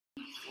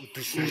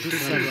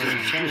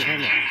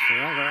Channel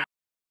forever.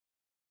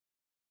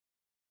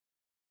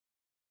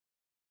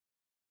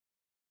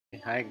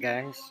 Hi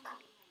guys,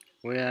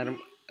 we are.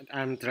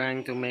 I'm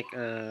trying to make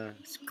a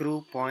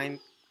screw point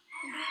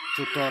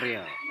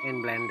tutorial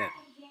in Blender.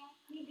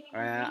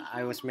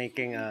 I was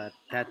making a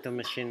tattoo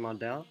machine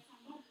model,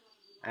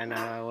 and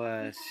I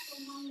was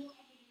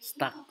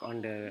stuck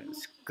on the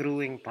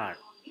screwing part.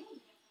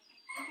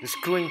 The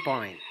screwing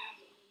point.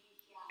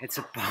 It's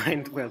a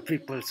point where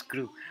people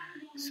screw.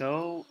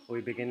 So we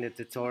begin the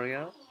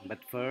tutorial, but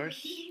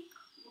first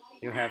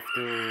you have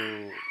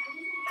to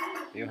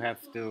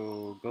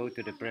go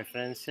to the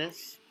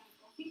preferences.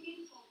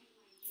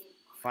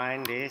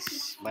 Find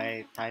this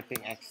by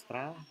typing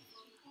extra,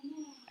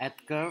 add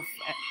curve,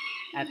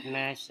 add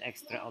mesh,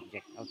 extra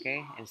object.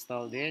 Okay,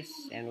 install this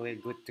and we're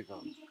good to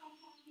go.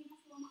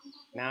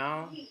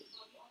 Now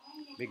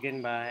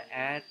begin by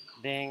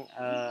adding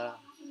a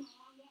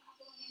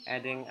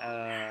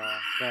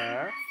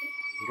curve.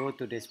 Go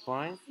to this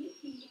point,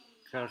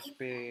 curve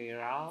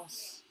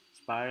spirals,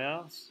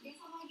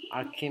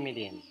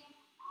 Archimedean.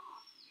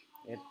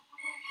 It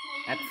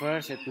At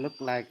first it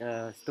looked like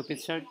a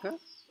stupid circle.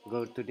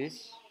 Go to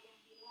this,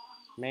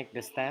 make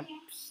the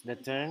steps, the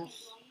turns.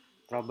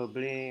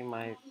 Probably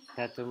my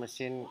tattoo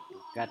machine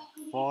got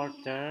 4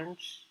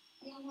 turns,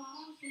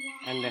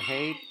 and the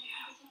height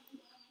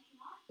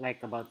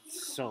like about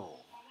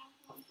so.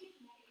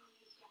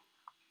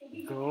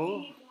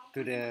 Go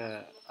to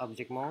the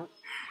object mode,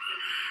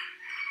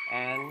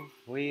 and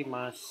we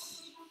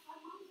must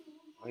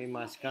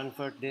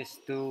convert this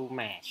to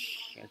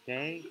mesh.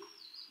 Okay,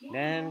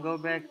 then go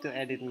back to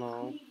edit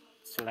mode,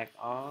 select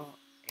all,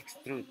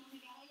 extrude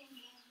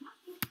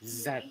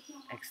Z,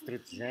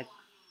 extrude Z,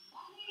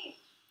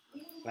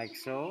 like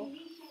so.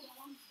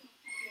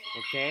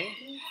 Okay,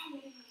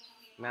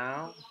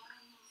 now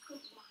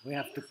we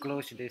have to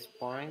close this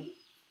point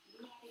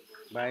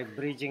by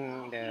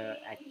bridging the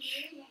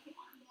edge.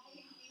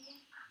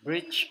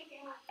 Bridge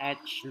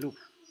edge loop.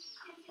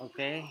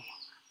 Okay,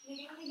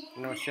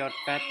 no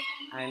shortcut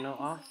I know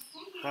of.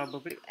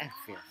 Probably F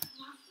here.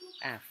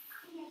 F,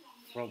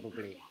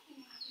 probably.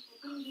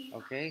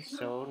 Okay,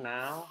 so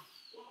now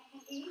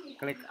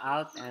click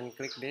Alt and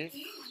click this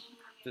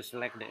to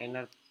select the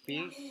inner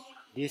piece.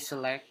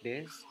 Deselect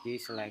this,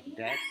 deselect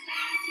that,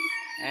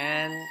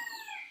 and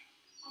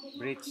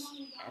bridge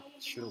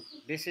edge loop.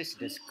 This is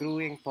the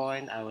screwing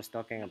point I was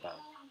talking about.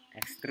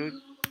 Extrude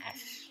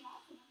S.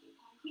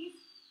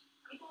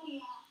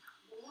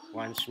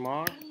 Once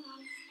more,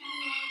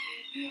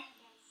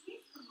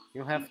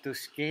 you have to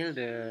scale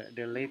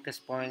the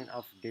latest point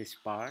of this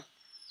part,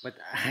 but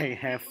I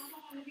have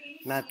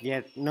not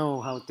yet know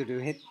how to do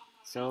it,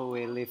 so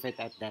we'll leave it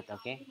at that.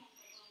 Okay,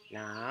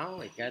 now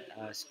we got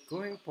a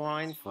screwing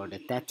point for the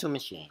tattoo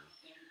machine.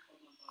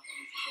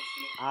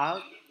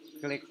 Alt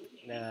click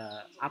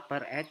the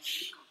upper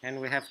edge, and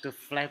we have to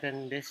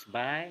flatten this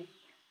by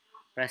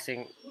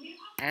pressing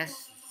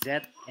S,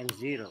 Z, and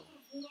 0.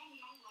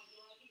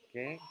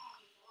 Okay,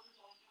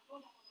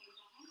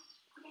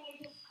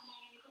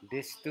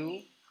 these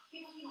two,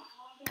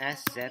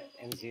 S, Z,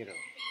 and 0.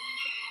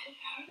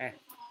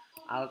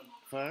 Alt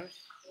first,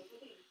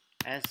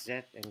 S,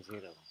 Z, and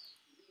 0,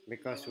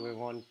 because we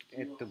want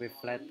it to be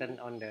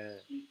flattened on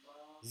the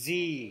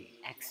Z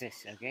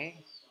axis.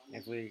 Okay,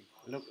 if we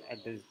look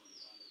at the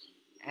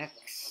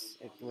X,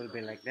 it will be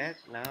like that.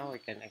 Now we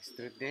can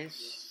extrude this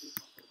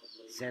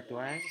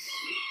Z-wise.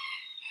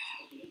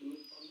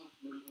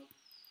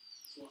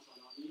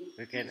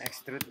 We can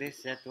extrude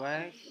this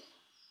Z-wise.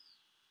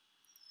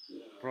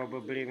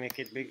 Probably make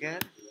it bigger.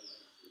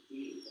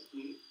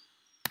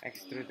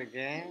 Extrude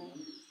again.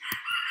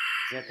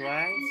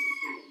 Z-wise.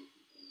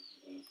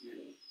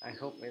 I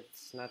hope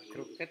it's not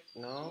crooked.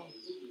 No.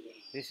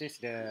 This is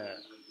the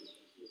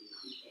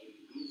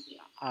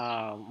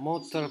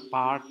motor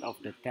part of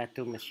the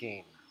tattoo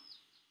machine.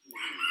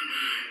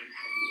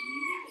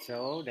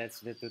 So that's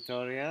the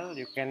tutorial.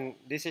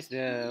 This is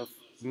the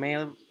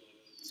male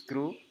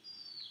screw.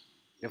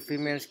 The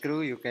female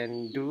screw, you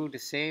can do the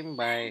same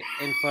by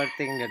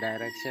inverting the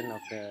direction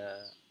of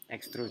the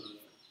extrude.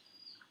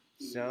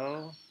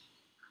 So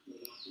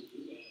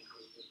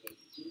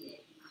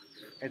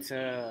it's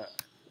a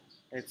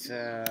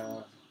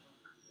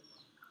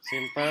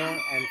simple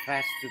and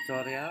fast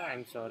tutorial.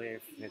 I'm sorry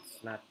if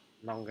it's not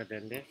longer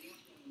than this,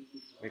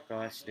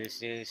 because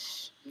this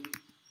is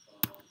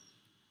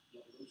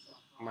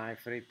my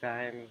free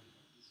time.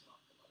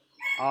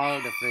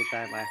 All the free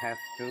time I have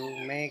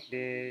to make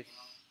this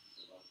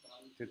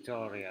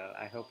tutorial.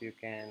 I hope you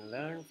can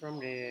learn from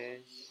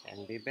this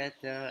and be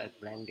better at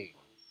blending.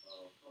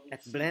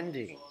 At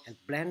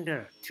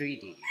Blender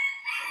 3D.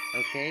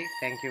 Okay,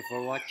 thank you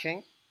for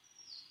watching.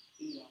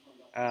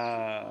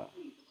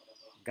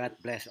 God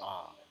bless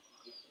all.